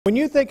When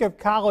you think of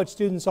college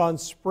students on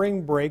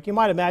spring break, you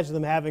might imagine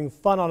them having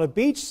fun on a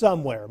beach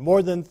somewhere.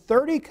 More than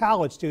 30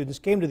 college students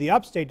came to the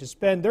upstate to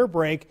spend their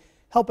break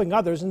helping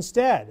others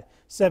instead.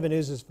 7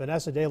 News'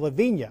 Vanessa de la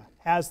Vigna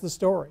has the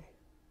story.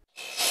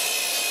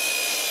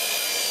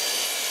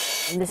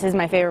 This is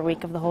my favorite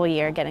week of the whole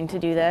year, getting to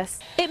do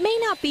this. It may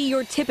not be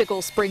your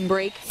typical spring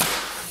break,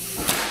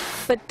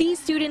 but these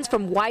students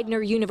from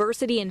Widener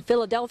University in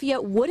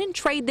Philadelphia wouldn't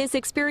trade this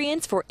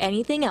experience for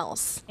anything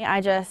else. I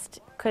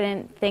just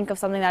couldn't think of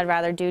something that I'd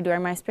rather do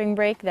during my spring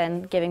break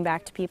than giving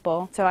back to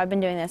people. So I've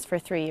been doing this for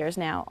 3 years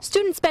now.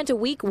 Students spent a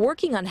week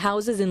working on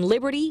houses in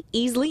Liberty,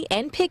 Easley,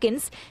 and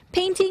Pickens,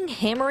 painting,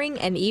 hammering,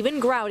 and even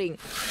grouting.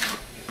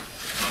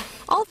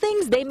 All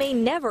things they may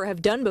never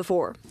have done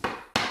before.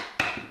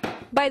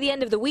 By the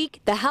end of the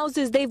week, the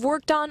houses they've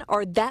worked on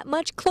are that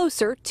much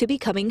closer to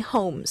becoming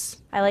homes.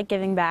 I like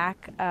giving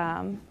back,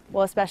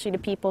 well, especially to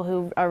people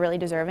who are really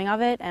deserving of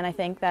it, and I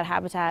think that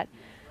Habitat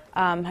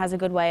has a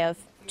good way of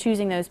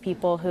choosing those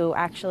people who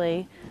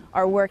actually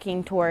are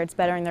working towards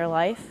bettering their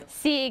life.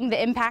 Seeing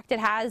the impact it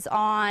has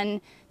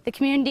on the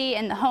community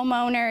and the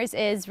homeowners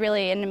is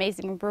really an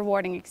amazing,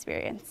 rewarding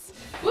experience.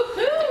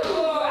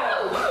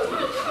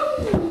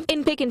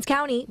 In Pickens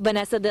County,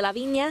 Vanessa de la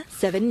Vigna,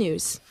 7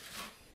 News.